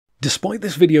Despite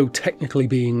this video technically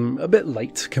being a bit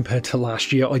late compared to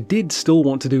last year, I did still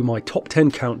want to do my top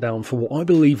 10 countdown for what I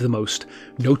believe the most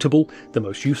notable, the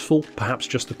most useful, perhaps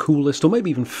just the coolest, or maybe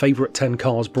even favourite 10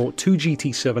 cars brought to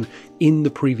GT7 in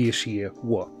the previous year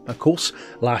were. Of course,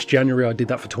 last January I did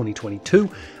that for 2022,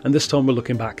 and this time we're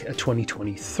looking back at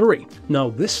 2023. Now,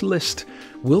 this list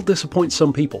will disappoint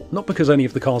some people, not because any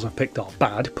of the cars I've picked are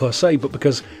bad per se, but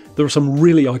because there are some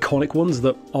really iconic ones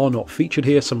that are not featured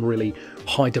here, some really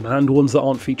high demand ones that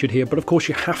aren't featured here, but of course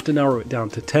you have to narrow it down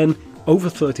to 10.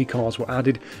 Over 30 cars were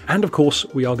added, and of course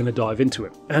we are going to dive into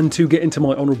it. And to get into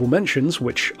my honourable mentions,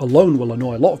 which alone will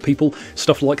annoy a lot of people,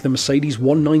 stuff like the Mercedes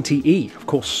 190e, of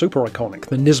course super iconic,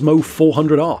 the Nismo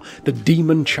 400R, the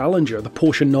Demon Challenger, the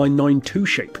Porsche 992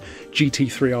 shape,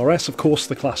 GT3 RS, of course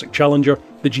the classic Challenger,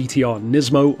 the GTR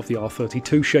Nismo of the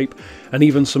R32 shape, and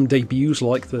even some debuts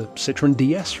like the Citroen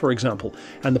DS for example,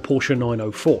 and the Porsche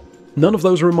 904. None of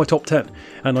those are in my top 10,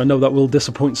 and I know that will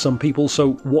disappoint some people,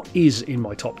 so what is in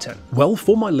my top 10? Well,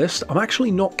 for my list, I'm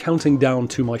actually not counting down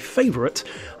to my favourite,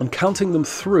 I'm counting them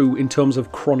through in terms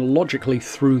of chronologically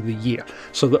through the year.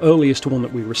 So the earliest one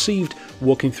that we received,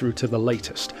 working through to the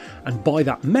latest. And by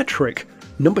that metric,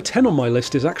 number 10 on my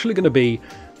list is actually going to be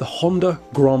the Honda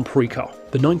Grand Prix car,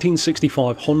 the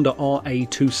 1965 Honda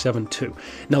RA272.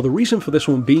 Now the reason for this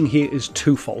one being here is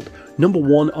twofold. Number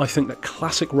one, I think that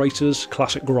classic racers,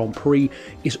 classic Grand Prix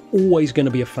is always going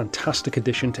to be a fantastic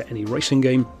addition to any racing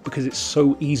game because it's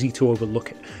so easy to overlook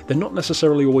it. They're not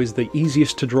necessarily always the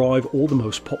easiest to drive or the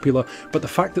most popular, but the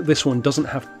fact that this one doesn't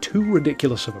have too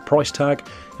ridiculous of a price tag,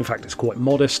 in fact it's quite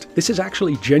modest, this is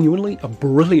actually genuinely a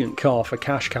brilliant car for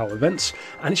cash cow events,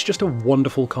 and it's just a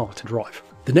wonderful car to drive.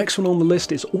 The next one on the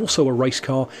list is also a race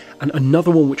car, and another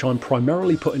one which I'm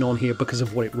primarily putting on here because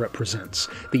of what it represents,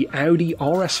 the Audi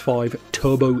RS5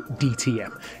 Turbo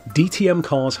DTM. DTM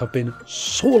cars have been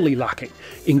sorely lacking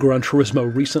in Gran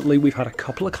Turismo recently. We've had a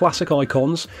couple of classic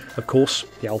icons, of course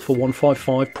the Alfa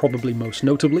 155 probably most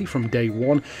notably from day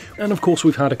one, and of course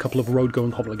we've had a couple of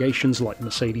road-going obligations like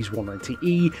Mercedes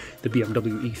 190e, the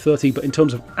BMW E30, but in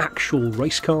terms of actual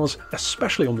race cars,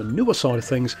 especially on the newer side of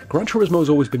things, Gran Turismo has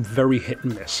always been very hit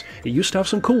and miss. It used to have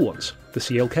some cool ones, the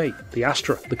CLK, the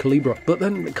Astra, the Calibra, but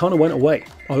then it kind of went away.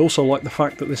 I also like the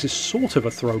fact that this is sort of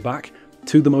a throwback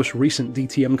to the most recent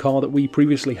DTM car that we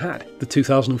previously had, the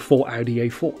 2004 Audi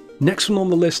A4. Next one on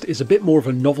the list is a bit more of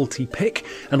a novelty pick,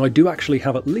 and I do actually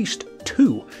have at least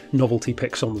two novelty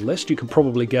picks on the list. You can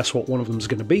probably guess what one of them is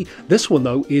going to be. This one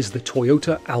though is the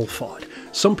Toyota Alphard.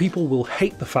 Some people will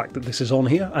hate the fact that this is on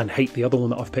here, and hate the other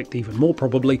one that I've picked even more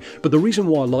probably, but the reason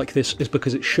why I like this is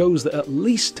because it shows that at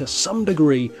least to some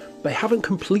degree they haven't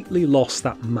completely lost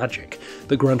that magic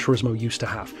that Gran Turismo used to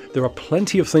have. There are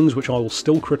plenty of things which I will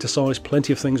still criticise,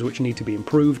 plenty of things which need to be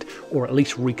improved, or at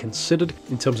least reconsidered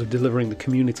in terms of delivering the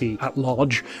community at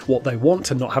large what they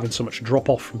want and not having so much drop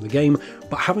off from the game,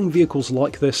 but having vehicles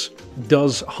like this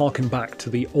does harken back to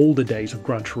the older days of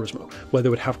Gran Turismo, where they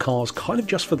would have cars kind of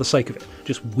just for the sake of it,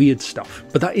 just weird stuff.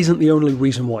 But that isn't the only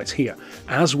reason why it's here.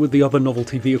 As with the other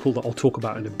novelty vehicle that I'll talk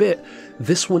about in a bit,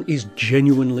 this one is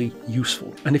genuinely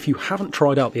useful, and if you haven't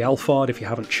tried out the Alphard, if you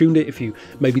haven't tuned it, if you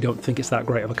maybe don't think it's that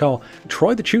great of a car,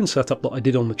 try the tune setup that I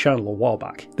did on the channel a while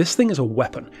back. This thing is a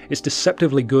weapon. It's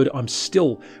deceptively good. I'm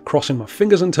still crossing my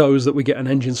fingers and toes that we get an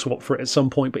engine swap for it at some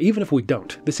point, but even if we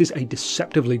don't, this is a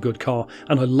deceptively good car,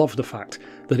 and I love the fact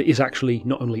that it is actually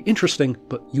not only interesting,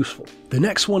 but useful. The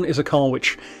next one is a car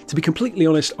which, to be completely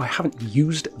honest, I haven't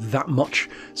used that much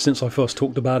since I first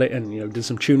talked about it and did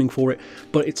some tuning for it,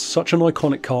 but it's such an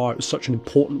iconic car, it was such an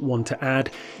important one to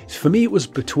add. For me it was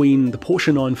between the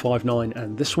Porsche 959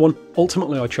 and this one.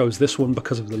 Ultimately I chose this one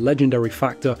because of the legendary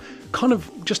factor, kind of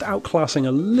just outclassing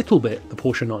a little bit the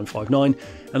Porsche 959,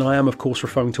 and I am of course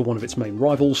referring to one of its main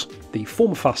rivals, the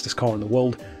former fastest car in the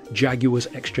world, Jaguar's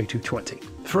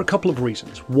XJ220, for a couple of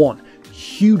reasons. One,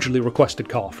 hugely requested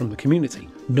car from the community.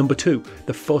 Number two,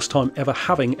 the first time ever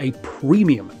having a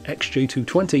premium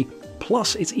XJ220,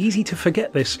 plus it's easy to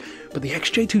forget this, but the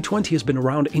XJ220 has been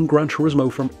around in Gran Turismo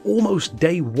from almost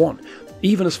day one.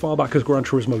 Even as far back as Gran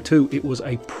Turismo 2, it was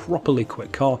a properly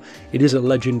quick car. It is a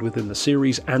legend within the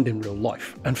series and in real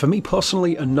life. And for me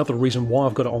personally, another reason why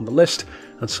I've got it on the list,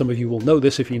 and some of you will know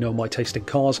this if you know my taste in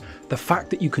cars, the fact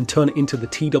that you can turn it into the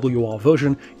TWR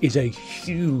version is a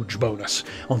huge bonus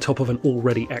on top of an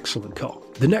already excellent car.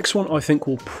 The next one I think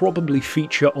will probably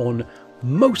feature on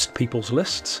most people's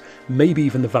lists, maybe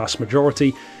even the vast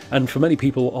majority, and for many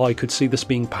people I could see this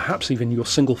being perhaps even your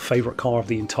single favourite car of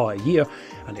the entire year,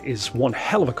 and it is one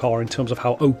hell of a car in terms of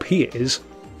how OP it is.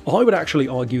 I would actually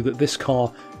argue that this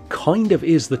car kind of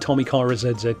is the Tommy Kaira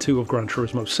ZZ2 of Gran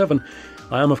Turismo 7,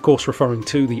 I am of course referring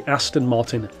to the Aston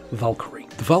Martin Valkyrie.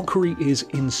 The Valkyrie is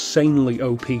insanely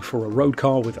OP for a road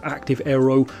car with active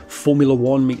aero, Formula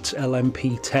 1 meets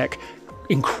LMP tech,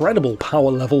 incredible power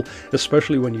level,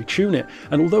 especially when you tune it,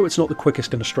 and although it's not the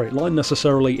quickest in a straight line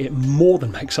necessarily, it more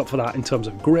than makes up for that in terms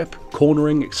of grip,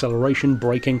 cornering, acceleration,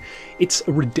 braking. It's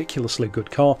a ridiculously good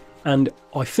car, and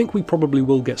I think we probably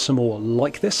will get some more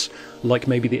like this, like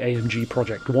maybe the AMG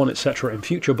Project 1, etc. in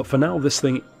future, but for now this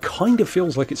thing kind of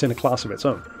feels like it's in a class of its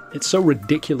own. It's so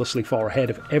ridiculously far ahead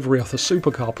of every other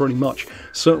supercar pretty much,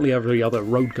 certainly every other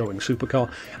road-going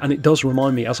supercar, and it does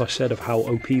remind me, as I said, of how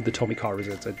OP the Tommy Car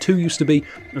Z2 used to be,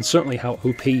 and certainly how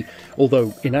OP,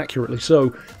 although inaccurately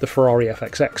so, the Ferrari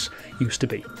FXX used to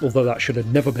be, although that should have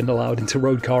never been allowed into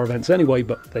road car events anyway,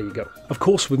 but there you go. Of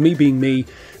course, with me being me,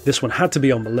 this one had to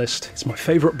be on the list. It's my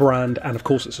favourite brand, and of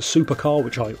course it's a supercar,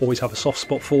 which I always have a soft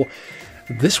spot for.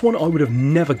 This one I would have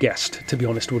never guessed, to be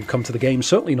honest, would come to the game,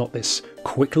 certainly not this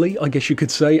quickly, I guess you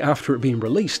could say, after it being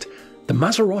released. The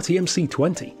Maserati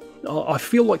MC20. I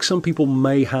feel like some people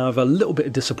may have a little bit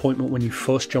of disappointment when you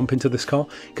first jump into this car,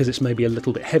 because it's maybe a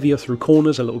little bit heavier through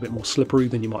corners, a little bit more slippery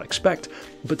than you might expect,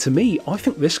 but to me, I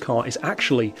think this car is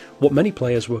actually what many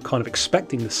players were kind of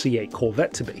expecting the C8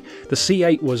 Corvette to be. The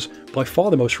C8 was by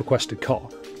far the most requested car,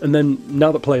 and then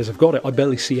now that players have got it, I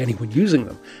barely see anyone using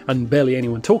them, and barely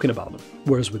anyone talking about them.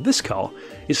 Whereas with this car,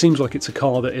 it seems like it's a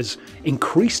car that has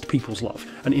increased people's love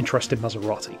and interest in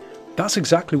Maserati. That's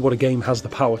exactly what a game has the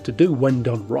power to do when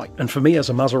done right, and for me as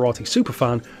a Maserati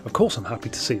superfan, of course I'm happy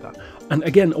to see that. And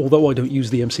again, although I don't use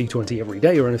the MC20 every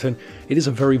day or anything, it is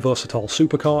a very versatile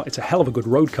supercar, it's a hell of a good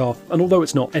road car, and although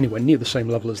it's not anywhere near the same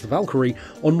level as the Valkyrie,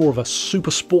 on more of a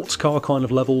super sports car kind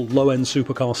of level, low-end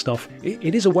supercar stuff,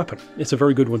 it is a weapon. It's a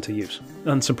very good one to use,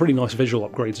 and some pretty nice visual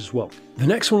upgrades as well. The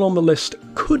next one on the list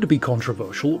could be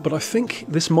controversial, but I think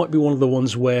this might be one of the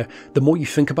ones where the more you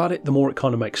think about it, the more it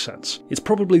kind of makes sense. It's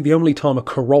probably the only time a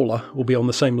Corolla will be on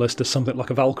the same list as something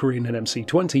like a Valkyrie and an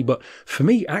MC20, but for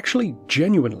me, actually,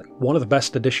 genuinely, one of the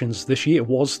best additions this year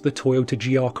was the Toyota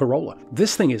GR Corolla.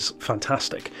 This thing is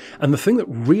fantastic, and the thing that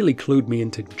really clued me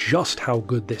into just how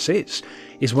good this is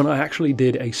when I actually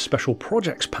did a special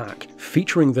projects pack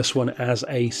featuring this one as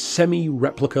a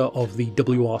semi-replica of the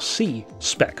WRC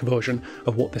spec version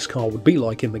of what this car would be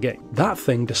like in the game. That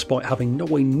thing, despite having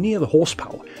nowhere near the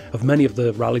horsepower of many of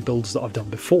the rally builds that I've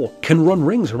done before, can run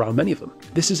rings around many of them.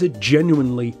 This is a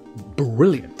genuinely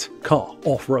brilliant car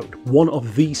off-road. One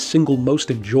of the single most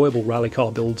enjoyable rally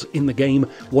car builds in the game,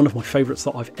 one of my favourites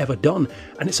that I've ever done,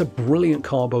 and it's a brilliant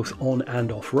car both on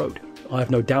and off-road. I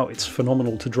have no doubt it's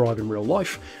phenomenal to drive in real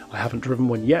life. I haven't driven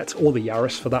one yet, or the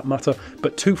Yaris for that matter,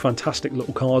 but two fantastic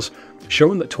little cars,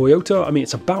 showing that Toyota, I mean,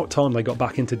 it's about time they got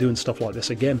back into doing stuff like this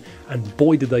again, and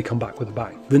boy did they come back with a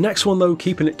bang. The next one though,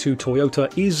 keeping it to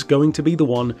Toyota, is going to be the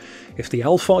one. If the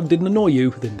Alphard didn't annoy you,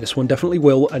 then this one definitely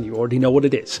will, and you already know what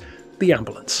it is. The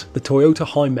ambulance, the Toyota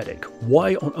High Medic.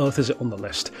 Why on earth is it on the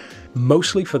list?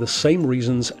 Mostly for the same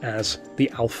reasons as the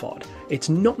Alphard. It's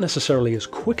not necessarily as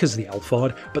quick as the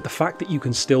Alphard, but the fact that you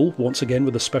can still, once again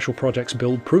with a special projects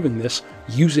build proving this,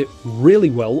 use it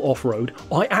really well off-road.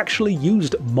 I actually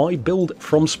used my build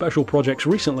from special projects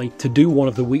recently to do one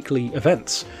of the weekly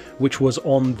events, which was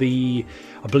on the,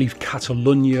 I believe,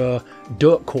 Catalunya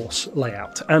dirt course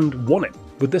layout, and won it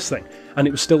with this thing, and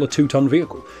it was still a 2-ton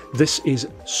vehicle. This is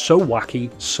so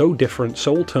wacky, so different,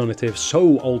 so alternative,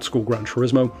 so old school Gran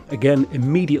Turismo. Again,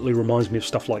 immediately reminds me of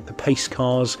stuff like the pace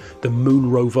cars, the Moon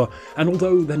Rover, and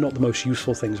although they're not the most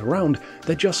useful things around,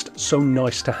 they're just so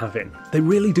nice to have in. They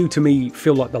really do to me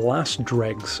feel like the last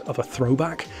dregs of a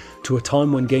throwback to a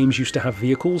time when games used to have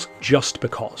vehicles just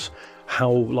because. How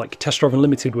like Test Drive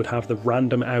Unlimited would have the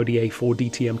random Audi A4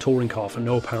 DTM touring car for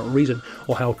no apparent reason,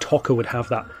 or how TOCA would have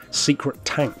that secret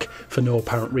tank for no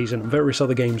apparent reason, and various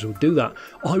other games would do that.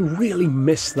 I really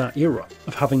miss that era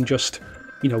of having just,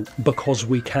 you know, because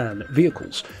we can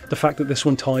vehicles. The fact that this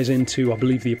one ties into, I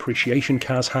believe, the appreciation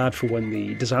Kaz had for when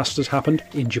the disasters happened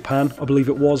in Japan, I believe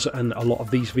it was, and a lot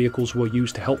of these vehicles were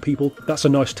used to help people. That's a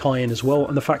nice tie-in as well,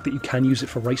 and the fact that you can use it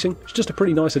for racing, it's just a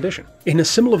pretty nice addition. In a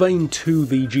similar vein to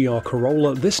the GR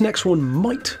Corolla, this next one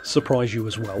might surprise you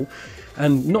as well.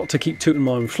 And not to keep tooting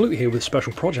my own flute here with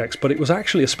special projects, but it was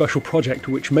actually a special project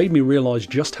which made me realise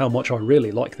just how much I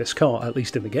really like this car, at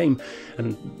least in the game.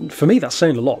 And for me that's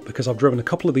saying a lot, because I've driven a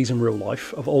couple of these in real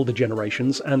life, of older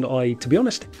generations, and I, to be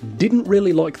honest, didn't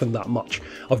really like them that much.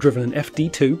 I've driven an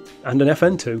FD2 and an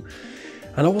FN2,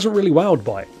 and I wasn't really wowed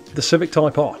by it. The Civic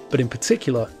Type R, but in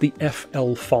particular the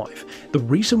FL5. The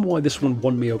reason why this one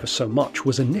won me over so much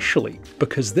was initially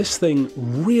because this thing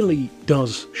really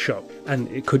does show, and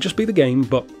it could just be the game,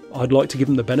 but I'd like to give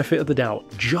them the benefit of the doubt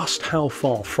just how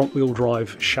far front-wheel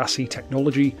drive chassis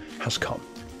technology has come.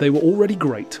 They were already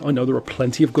great, I know there are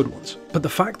plenty of good ones, but the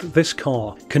fact that this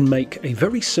car can make a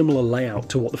very similar layout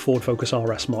to what the Ford Focus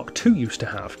RS Mark II used to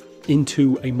have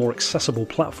into a more accessible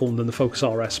platform than the Focus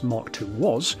RS Mark II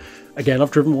was. Again,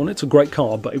 I've driven one, it's a great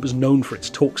car, but it was known for its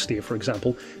torque steer, for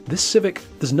example. This Civic,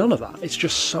 there's none of that. It's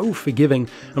just so forgiving,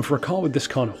 and for a car with this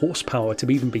kind of horsepower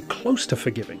to even be close to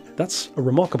forgiving, that's a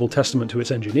remarkable testament to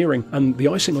its engineering, and the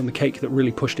icing on the cake that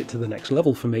really pushed it to the next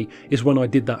level for me is when I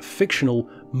did that fictional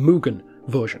Mugen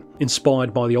version,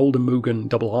 inspired by the older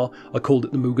Mugen RR. I called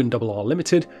it the Mugen RR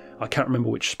Limited. I can't remember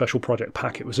which special project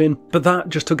pack it was in, but that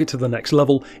just took it to the next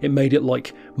level. It made it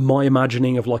like my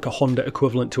imagining of like a Honda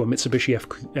equivalent to a Mitsubishi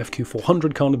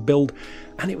FQ400 kind of build,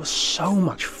 and it was so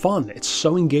much fun. It's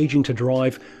so engaging to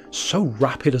drive, so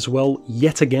rapid as well.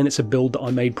 Yet again, it's a build that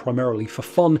I made primarily for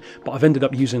fun, but I've ended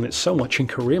up using it so much in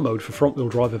career mode for front-wheel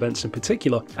drive events in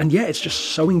particular. And yeah, it's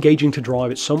just so engaging to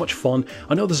drive, it's so much fun.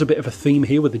 I know there's a bit of a theme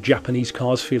here with the Japanese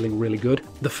cars feeling really good.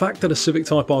 The fact that a Civic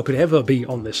Type R could ever be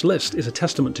on this list is a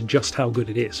testament to just how good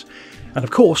it is. And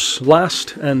of course,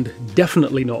 last and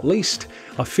definitely not least,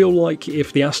 I feel like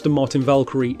if the Aston Martin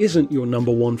Valkyrie isn't your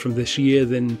number one from this year,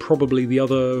 then probably the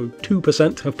other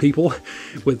 2% of people,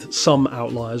 with some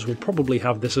outliers, will probably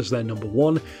have this as their number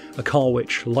one. A car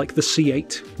which, like the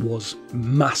C8, was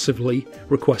massively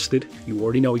requested. You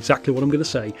already know exactly what I'm going to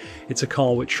say. It's a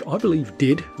car which I believe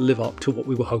did live up to what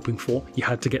we were hoping for. You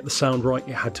had to get the sound right,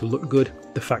 it had to look good.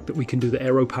 The fact that we can do the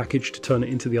aero package to turn it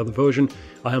into the other version.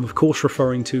 I am of course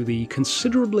referring to the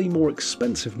considerably more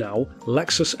expensive now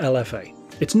Lexus LFA.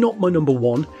 It's not my number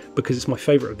one because it's my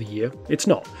favourite of the year. It's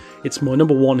not. It's my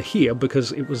number one here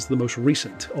because it was the most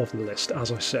recent of the list,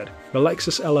 as I said. The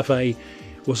Lexus LFA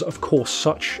was of course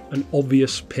such an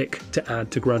obvious pick to add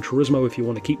to Gran Turismo if you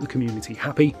want to keep the community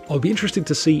happy. I'll be interested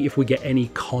to see if we get any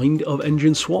kind of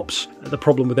engine swaps. The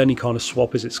problem with any kind of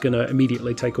swap is it's going to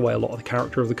immediately take away a lot of the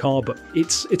character of the car, but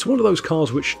it's one of those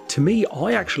cars which to me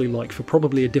I actually like for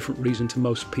probably a different reason to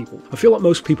most people. I feel like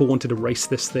most people wanted to race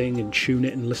this thing and tune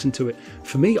it and listen to it.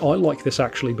 For me, I like this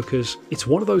actually because it's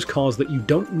one of those cars that you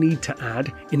don't need to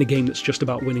add in a game that's just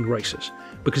about winning races.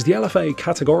 Because the LFA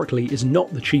categorically is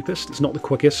not the cheapest, it's not the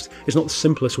quickest, it's not the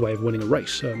simplest way of winning a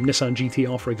race. Nissan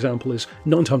GT-R, for example, is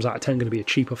 9 times out of 10 going to be a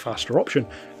cheaper, faster option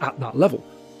at that level.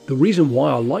 The reason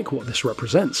why I like what this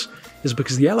represents is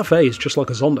because the LFA is just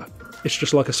like a Zonda. It's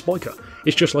just like a Spiker.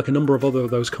 It's just like a number of other of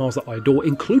those cars that I adore,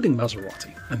 including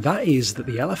Maserati. And that is that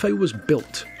the LFA was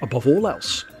built, above all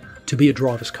else, to be a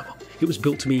driver's car. It was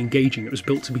built to be engaging, it was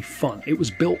built to be fun, it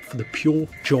was built for the pure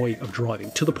joy of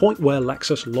driving, to the point where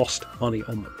Lexus lost money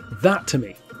on them. That, to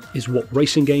me, is what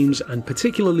racing games, and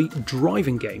particularly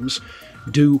driving games,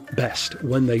 do best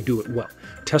when they do it well.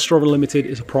 Test Drive Unlimited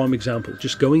is a prime example,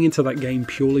 just going into that game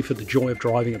purely for the joy of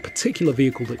driving a particular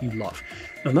vehicle that you love.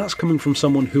 And that's coming from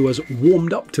someone who has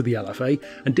warmed up to the LFA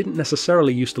and didn't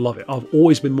necessarily used to love it. I've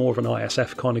always been more of an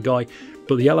ISF kind of guy,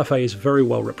 but the LFA is very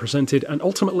well represented, and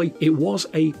ultimately it was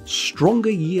a stronger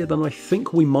year than I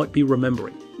think we might be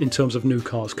remembering in terms of new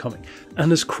cars coming.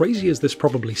 And as crazy as this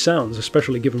probably sounds,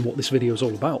 especially given what this video is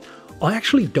all about, I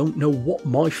actually don't know what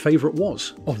my favourite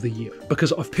was of the year,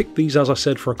 because I've picked these, as I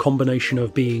said, for a combination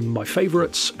of being my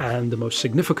favourites and the most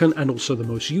significant and also the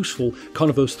most useful,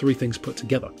 kind of those three things put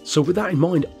together. So with that in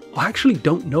mind, I actually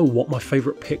don't know what my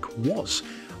favourite pick was.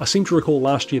 I seem to recall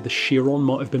last year the Chiron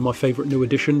might have been my favourite new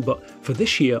addition, but for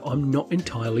this year I'm not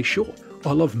entirely sure.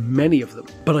 I love many of them,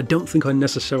 but I don't think I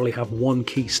necessarily have one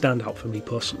key standout for me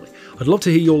personally. I'd love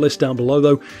to hear your list down below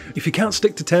though. If you can't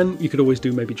stick to 10, you could always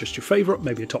do maybe just your favourite,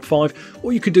 maybe a top 5,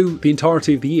 or you could do the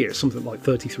entirety of the year, something like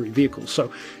 33 vehicles.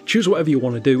 So choose whatever you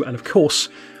want to do, and of course,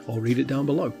 I'll read it down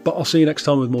below. But I'll see you next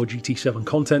time with more GT7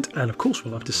 content, and of course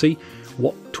we'll have to see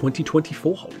what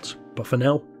 2024 holds. But for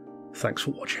now, thanks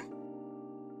for watching.